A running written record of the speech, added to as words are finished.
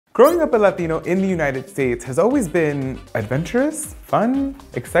Growing up a Latino in the United States has always been adventurous, fun,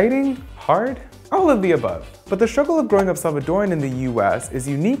 exciting, hard, all of the above. But the struggle of growing up Salvadoran in the US is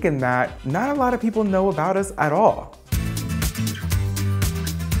unique in that not a lot of people know about us at all.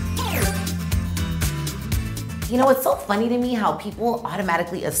 You know, it's so funny to me how people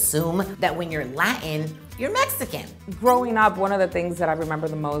automatically assume that when you're Latin, you're Mexican. Growing up, one of the things that I remember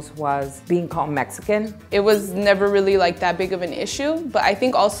the most was being called Mexican. It was never really like that big of an issue, but I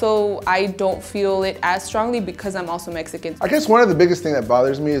think also I don't feel it as strongly because I'm also Mexican. I guess one of the biggest things that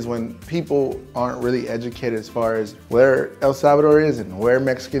bothers me is when people aren't really educated as far as where El-Salvador is and where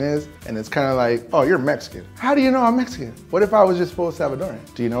Mexican is, and it's kind of like, oh, you're Mexican. How do you know I'm Mexican? What if I was just full Salvadoran?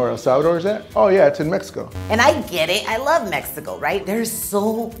 Do you know where El-Salvador is at? Oh yeah, it's in Mexico. And I get it, I love Mexico, right? There's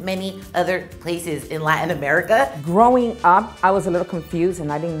so many other places in Latin America. Growing up, I was a little confused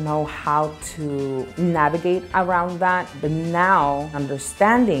and I didn't know how to navigate around that. But now,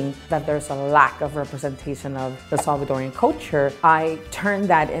 understanding that there's a lack of representation of the Salvadorian culture, I turned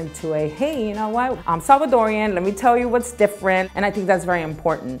that into a, hey, you know what? I'm Salvadorian, let me tell you what's different. And I think that's very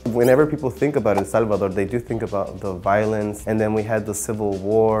important. Whenever people think about El Salvador, they do think about the violence, and then we had the Civil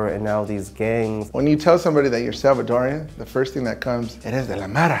War, and now these gangs. When you tell somebody that you're Salvadorian, the first thing that comes, eres de la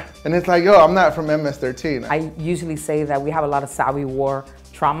Mara. And it's like, yo, I'm not from MS-13. I usually say that we have a lot of Salvi War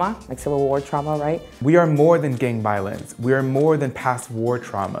trauma, like Civil War trauma, right? We are more than gang violence. We are more than past war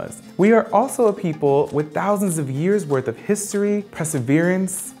traumas. We are also a people with thousands of years worth of history,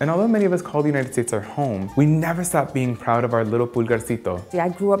 perseverance, and although many of us call the United States our home, we never stop being proud of our little pulgarcito. See, I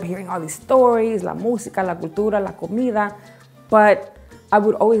grew up hearing all these stories, la música, la cultura, la comida, but I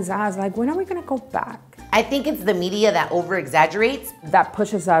would always ask, like, when are we gonna go back? I think it's the media that over-exaggerates. That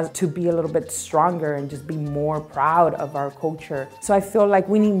pushes us to be a little bit stronger and just be more proud of our culture. So I feel like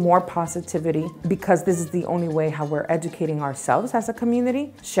we need more positivity because this is the only way how we're educating ourselves as a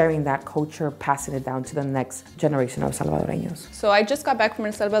community, sharing that culture, passing it down to the next generation of Salvadoreños. So I just got back from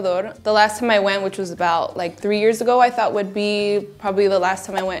El Salvador. The last time I went, which was about like 3 years ago, I thought would be probably the last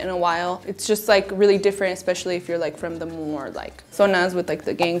time I went in a while. It's just like really different, especially if you're like from the more like zonas with like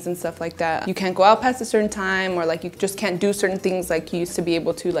the gangs and stuff like that. You can't go out past a certain time, or like you just can't do certain things like you used to be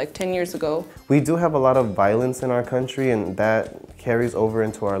able to like 10 years ago. We do have a lot of violence in our country, and that carries over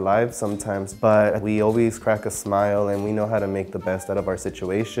into our lives sometimes, but we always crack a smile and we know how to make the best out of our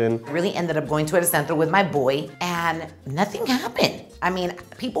situation. I really ended up going to El Centro with my boy and nothing happened. I mean,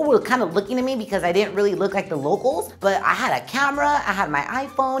 people were kind of looking at me because I didn't really look like the locals, but I had a camera, I had my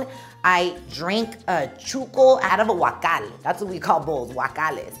iPhone, I drank a chuco out of a huacal. That's what we call bowls,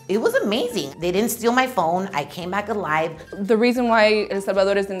 huacales. It was amazing. They didn't steal my phone. I came back alive. The reason why El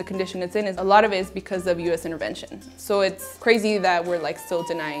Salvador is in the condition it's in is a lot of it is because of US intervention. So it's crazy that we're like still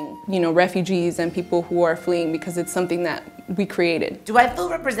denying, you know, refugees and people who are fleeing because it's something that we created. Do I feel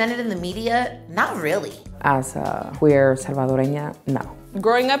represented in the media? Not really. As a queer Salvadoreña, no.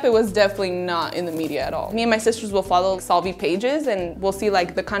 Growing up, it was definitely not in the media at all. Me and my sisters will follow Salvi pages and we'll see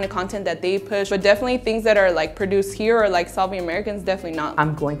like the kind of content that they push, but definitely things that are like produced here or like Salvi Americans, definitely not.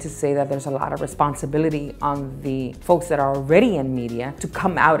 I'm going to say that there's a lot of responsibility on the folks that are already in media to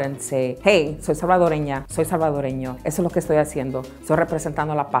come out and say, hey, soy salvadoreña, soy salvadoreño, eso es lo que estoy haciendo, estoy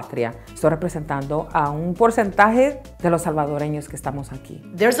representando la patria, estoy representando a un porcentaje de los salvadoreños que estamos aquí.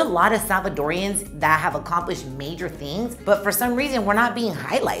 There's a lot of Salvadorians that have accomplished major things, but for some reason we're not being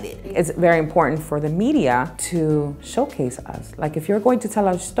highlighted. It's very important for the media to showcase us. Like if you're going to tell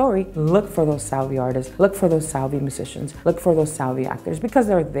our story, look for those Salvi artists, look for those Salvi musicians, look for those Salvi actors because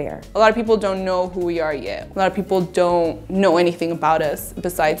they're there. A lot of people don't know who we are yet. A lot of people don't know anything about us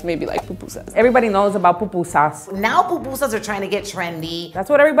besides maybe like pupusas. Everybody knows about pupusas. Now pupusas are trying to get trendy.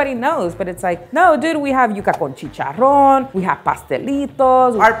 That's what everybody knows, but it's like, no, dude, we have yuca con chicharrón, we have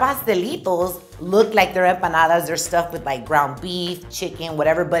pastelitos. Our pastelitos look like they're empanadas. They're stuffed with like ground beef, chicken,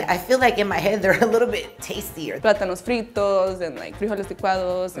 whatever, but I feel like in my head they're a little bit tastier. Plátanos fritos and like frijoles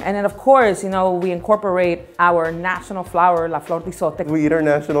licuados. And then of course, you know, we incorporate our national flower, la flor de izote. We eat our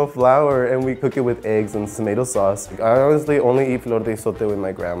national flower and we cook it with eggs and tomato sauce. I honestly only eat flor de izote with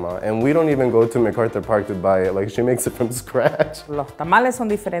my grandma, and we don't even go to MacArthur Park to buy it. Like, she makes it from scratch. Los tamales son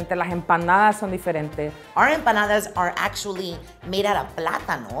diferentes, las empanadas son diferentes. Our empanadas are actually made out of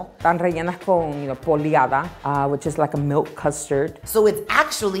plátano. Están rellenas con, you know, poliada, which is like a milk custard. So it's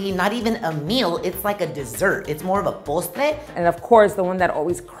actually not even a meal, it's like a dessert. It's more of a postre. And of course, the one that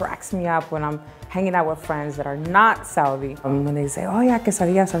always cracks me up when I'm hanging out with friends that are not Salvi, when they say, oh yeah,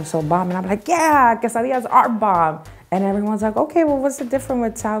 quesadillas are so bomb. And I'm like, yeah, quesadillas are bomb. And everyone's like, okay, well, what's the difference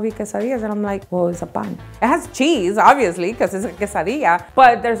with Salvi quesadillas? And I'm like, well, it's a pan. It has cheese, obviously, because it's a quesadilla,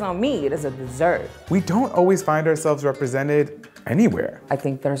 but there's no meat, it's a dessert. We don't always find ourselves represented anywhere. I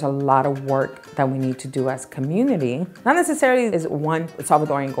think there's a lot of work that we need to do as community. Not necessarily is one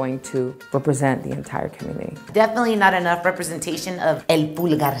Salvadorian going to represent the entire community. Definitely not enough representation of el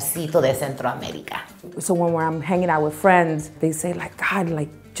pulgarcito de Centro America. So when I'm hanging out with friends, they say like, God, like,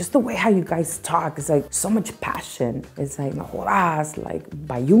 just the way how you guys talk is like so much passion. It's like, no jodas, like,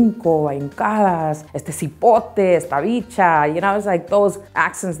 bayunco, bayuncadas, este cipote, esta bicha, you know, it's like those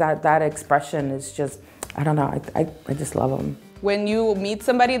accents, that expression is just, I don't know, I just love them. When you meet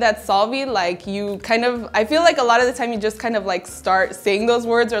somebody that's Salvi, like you kind of, I feel like a lot of the time you just kind of like start saying those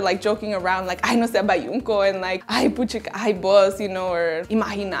words or like joking around, like, ay no sé bayunco, and like, ay puchica, ay boss, you know, or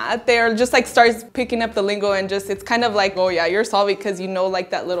imagínate, or just like starts picking up the lingo and just, it's kind of like, oh yeah, you're Salvi because you know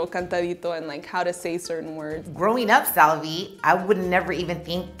like that little cantadito and like how to say certain words. Growing up Salvi, I would never even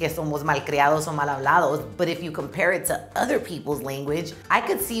think que somos malcriados o mal hablados, but if you compare it to other people's language, I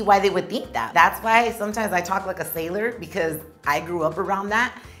could see why they would think that. That's why sometimes I talk like a sailor, because I grew up around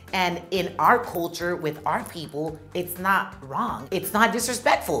that, and in our culture with our people, it's not wrong. It's not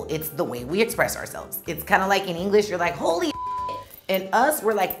disrespectful. It's the way we express ourselves. It's kind of like in English, you're like, holy shit. And us,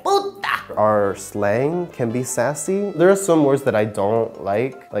 we're like, puta. Our slang can be sassy. There are some words that I don't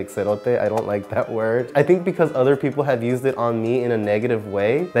like cerote, I don't like that word. I think because other people have used it on me in a negative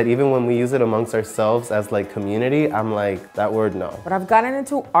way, that even when we use it amongst ourselves as like community, I'm like, that word, no. But I've gotten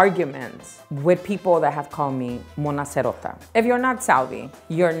into arguments with people that have called me mona cerota. If you're not Salvi,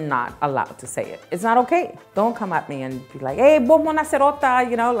 you're not allowed to say it. It's not okay. Don't come at me and be like, hey, vos mona cerota,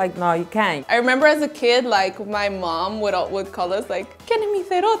 you know, like, no, you can't. I remember as a kid, like my mom would call us like, ¿Quién es mi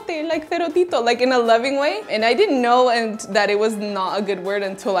cerote? Like cerotito, like in a loving way. And I didn't know that it was not a good word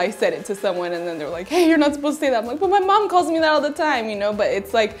until I said it to someone, and then they're like, hey, you're not supposed to say that. I'm like, but my mom calls me that all the time, you know? But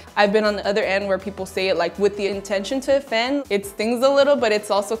it's like, I've been on the other end where people say it like with the intention to offend. It stings a little, but it's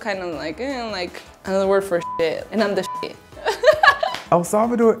also kind of like, like another word for shit, and I'm the shit. El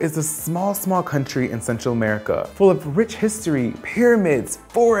Salvador is a small country in Central America, full of rich history, pyramids,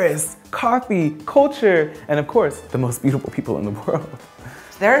 forests, coffee, culture, and of course, the most beautiful people in the world.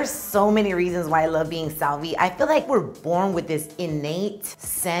 There are so many reasons why I love being Salvi. I feel like we're born with this innate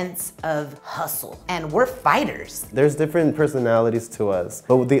sense of hustle, and we're fighters. There's different personalities to us,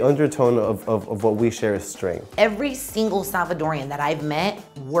 but the undertone of what we share is strength. Every single Salvadorian that I've met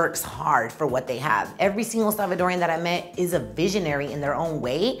works hard for what they have. Every single Salvadorian that I met is a visionary in their own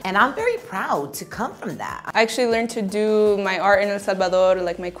way, and I'm very proud to come from that. I actually learned to do my art in El-Salvador,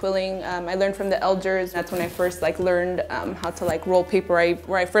 like my quilling. I learned from the elders. That's when I first like learned how to like roll paper.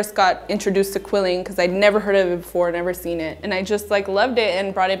 Where I first got introduced to quilling, because I'd never heard of it before, never seen it. And I just like loved it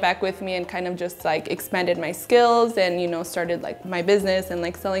and brought it back with me and kind of just like expanded my skills and, you know, started like my business and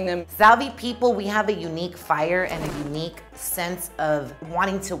like selling them. Salvi people, we have a unique fire and a unique sense of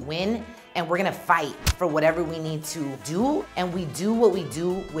wanting to win, and we're gonna fight for whatever we need to do, and we do what we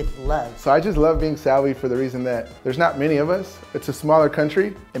do with love. So I just love being Salvi for the reason that there's not many of us. It's a smaller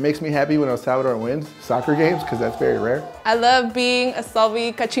country. It makes me happy when El Salvador wins soccer games, because that's very rare. I love being a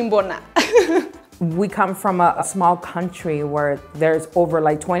Salvi cachimbona. We come from a small country where there's over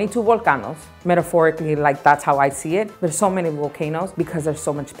like 22 volcanoes. Metaphorically, like that's how I see it. There's so many volcanoes because there's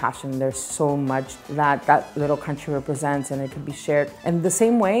so much passion. There's so much that little country represents, and it can be shared. And the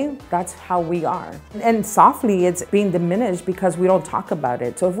same way, that's how we are. And softly, it's being diminished because we don't talk about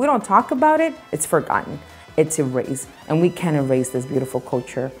it. So if we don't talk about it, it's forgotten. It's erased, and we can erase this beautiful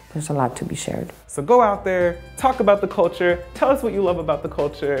culture. There's a lot to be shared. So go out there, talk about the culture, tell us what you love about the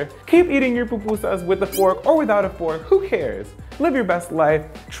culture. Keep eating your pupusas with a fork or without a fork, who cares? Live your best life,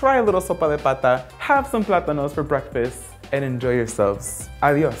 try a little sopa de pata, have some plátanos for breakfast, and enjoy yourselves.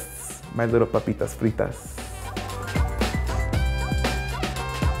 Adios, my little papitas fritas.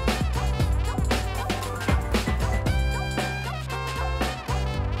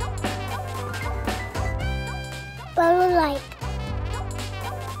 Follow like.